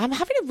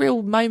having a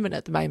real moment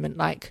at the moment,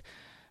 like,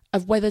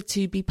 of whether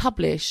to be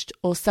published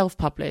or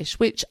self-published,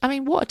 which, I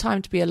mean, what a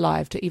time to be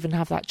alive to even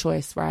have that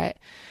choice, right?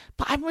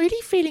 But I'm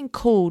really feeling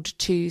called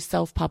to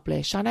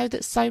self-publish. I know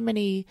that so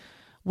many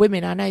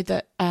women, I know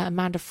that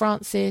Amanda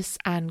Francis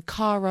and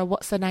Cara,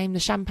 what's her name, the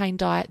Champagne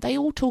Diet, they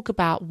all talk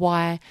about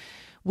why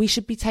we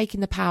should be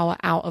taking the power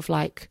out of,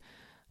 like,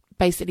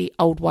 basically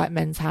old white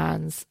men's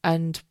hands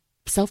and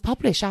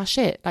self-publish our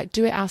shit, like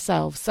do it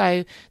ourselves.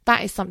 So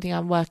that is something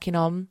I'm working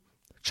on.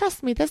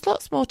 Trust me, there's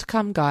lots more to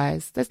come,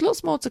 guys. There's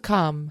lots more to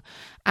come.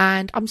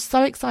 And I'm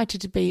so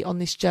excited to be on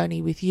this journey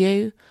with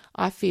you.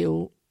 I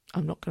feel,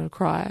 I'm not going to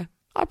cry.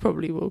 I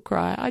probably will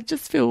cry. I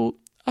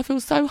feel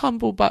so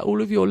humbled by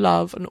all of your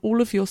love and all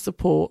of your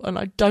support. And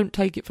I don't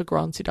take it for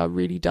granted. I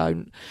really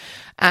don't.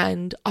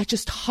 And I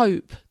just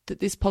hope that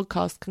this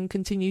podcast can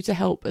continue to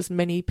help as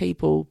many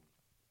people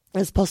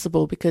as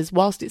possible, because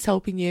whilst it's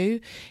helping you,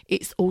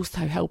 it's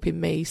also helping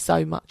me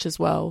so much as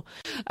well.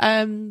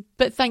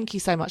 But thank you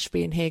so much for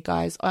being here,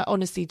 guys. I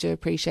honestly do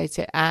appreciate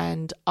it,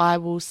 and I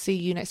will see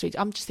you next week.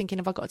 I'm just thinking,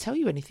 have I got to tell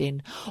you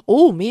anything?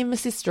 Oh, me and my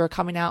sister are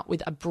coming out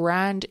with a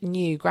brand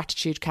new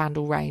gratitude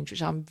candle range,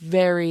 which I'm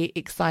very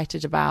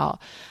excited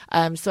about.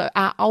 So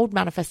our old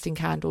manifesting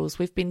candles,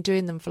 we've been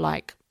doing them for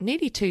like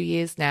nearly 2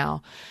 years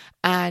now,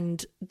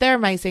 and they're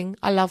amazing.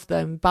 I love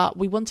them, but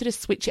we wanted to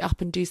switch it up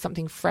and do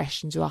something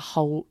fresh and do a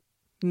whole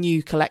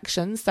new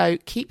collection. So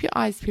keep your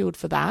eyes peeled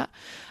for that.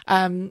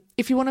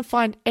 If you want to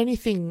find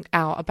anything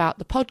out about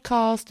the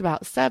podcast, about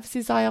the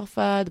services I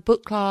offer, the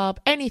book club,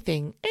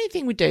 anything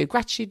we do,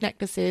 gratitude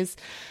necklaces,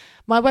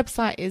 my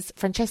website is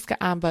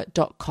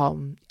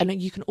francescaamber.com,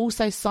 and you can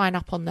also sign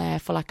up on there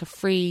for like a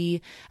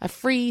free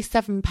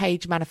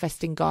 7-page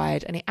manifesting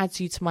guide, and it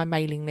adds you to my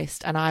mailing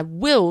list. And I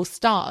will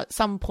start at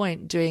some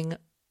point doing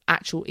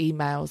actual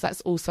emails.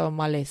 That's also on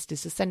my list,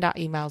 is to send out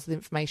emails with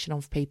information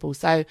on for people.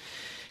 So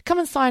come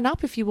and sign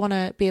up if you want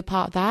to be a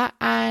part of that.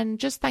 And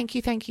just thank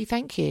you.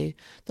 The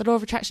law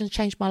of attraction has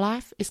changed my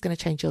life. It's going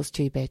to change yours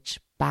too, bitch.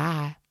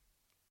 Bye.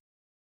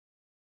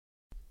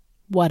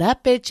 What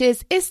up,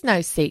 bitches? It's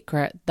no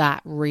secret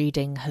that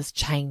reading has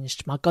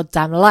changed my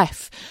goddamn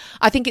life.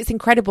 I think it's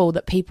incredible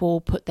that people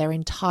put their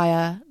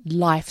entire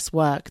life's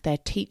work, their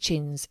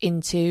teachings,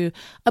 into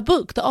a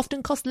book that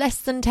often costs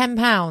less than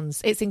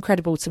 £10. It's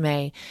incredible to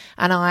me.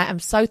 And I am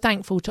so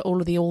thankful to all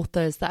of the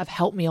authors that have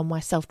helped me on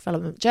my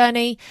self-development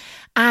journey.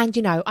 And,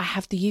 you know, I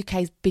have the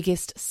UK's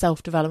biggest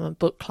self-development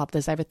book club.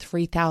 There's over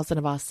 3,000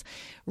 of us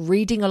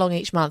reading along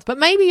each month. But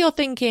maybe you're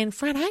thinking,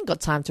 Fran, I ain't got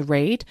time to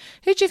read.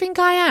 Who do you think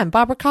I am?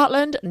 Barbara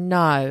Cartland?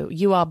 No,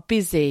 you are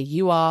busy.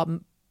 You are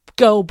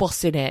girl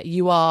bossing it.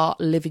 You are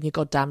living your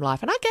goddamn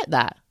life. And I get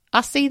that. I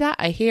see that.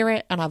 I hear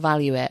it, and I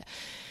value it.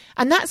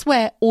 And that's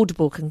where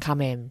Audible can come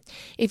in.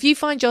 If you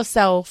find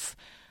yourself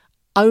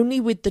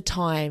only with the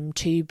time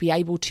to be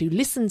able to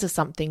listen to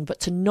something, but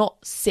to not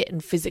sit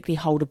and physically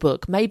hold a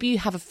book, maybe you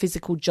have a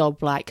physical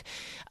job like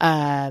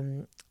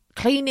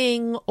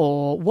cleaning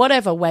or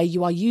whatever, where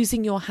you are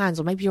using your hands,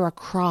 or maybe you're a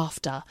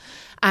crafter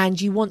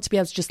and you want to be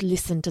able to just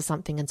listen to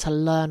something and to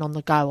learn on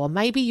the go, or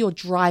maybe you're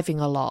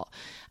driving a lot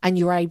and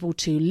you're able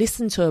to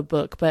listen to a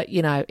book, but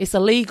you know, it's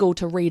illegal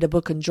to read a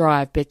book and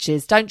drive,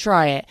 bitches. Don't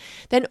try it.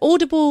 Then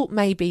Audible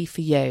may be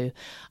for you.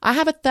 I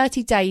have a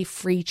 30-day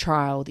free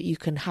trial that you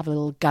can have a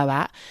little go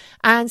at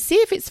and see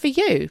if it's for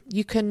you.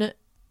 You can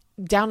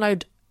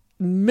download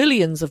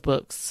millions of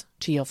books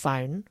to your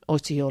phone or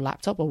to your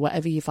laptop or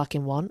whatever you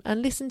fucking want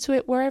and listen to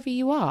it wherever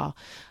you are.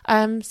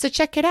 So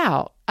check it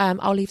out.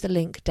 I'll leave the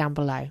link down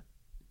below.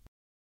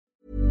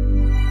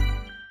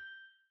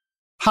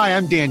 Hi,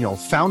 I'm Daniel,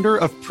 founder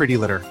of Pretty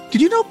Litter.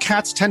 Did you know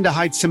cats tend to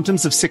hide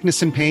symptoms of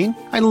sickness and pain?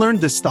 I learned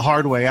this the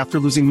hard way after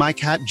losing my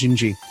cat,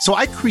 Gingy. So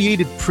I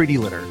created Pretty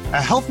Litter,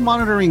 a health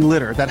monitoring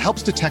litter that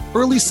helps detect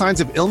early signs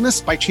of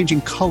illness by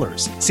changing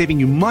colors, saving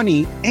you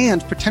money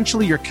and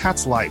potentially your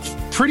cat's life.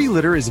 Pretty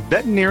Litter is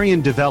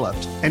veterinarian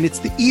developed, and it's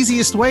the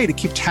easiest way to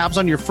keep tabs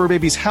on your fur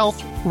baby's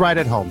health right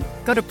at home.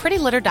 Go to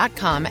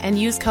prettylitter.com and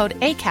use code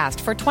ACAST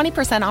for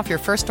 20% off your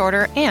first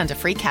order and a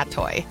free cat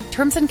toy.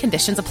 Terms and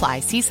conditions apply.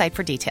 See site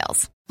for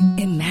details.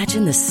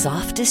 Imagine the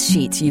softest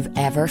sheets you've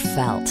ever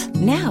felt.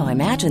 Now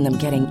imagine them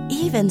getting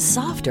even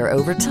softer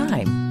over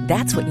time.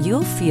 That's what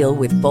you'll feel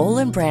with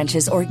Boll &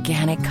 Branch's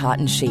organic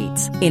cotton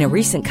sheets. In a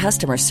recent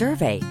customer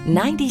survey,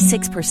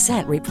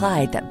 96%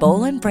 replied that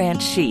Boll &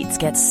 Branch sheets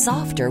get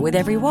softer with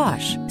every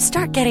wash.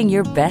 Start getting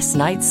your best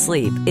night's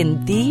sleep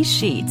in these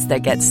sheets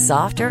that get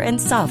softer and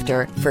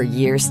softer for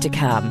years to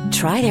come.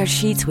 Try their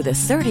sheets with a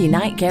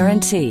 30-night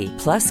guarantee.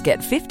 Plus, get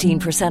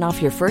 15%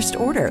 off your first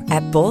order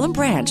at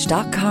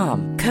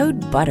bollandbranch.com.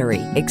 Code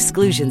BUTTERY.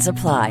 Exclusions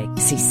apply.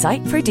 See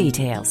site for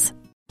details.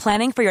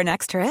 Planning for your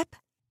next trip?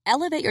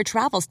 Elevate your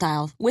travel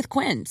style with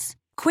Quince.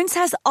 Quince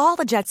has all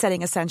the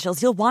jet-setting essentials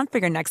you'll want for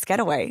your next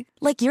getaway,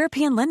 like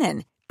European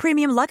linen,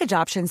 premium luggage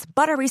options,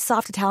 buttery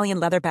soft Italian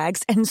leather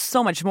bags, and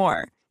so much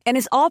more. And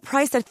is all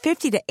priced at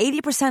 50 to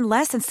 80%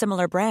 less than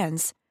similar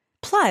brands.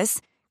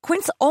 Plus,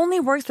 Quince only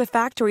works with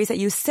factories that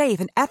use safe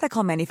and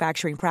ethical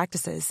manufacturing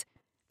practices.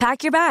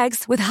 Pack your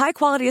bags with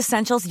high-quality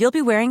essentials you'll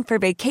be wearing for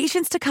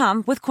vacations to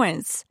come with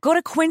Quince. Go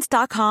to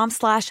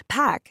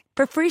quince.com/pack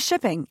for free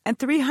shipping and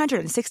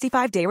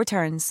 365-day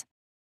returns.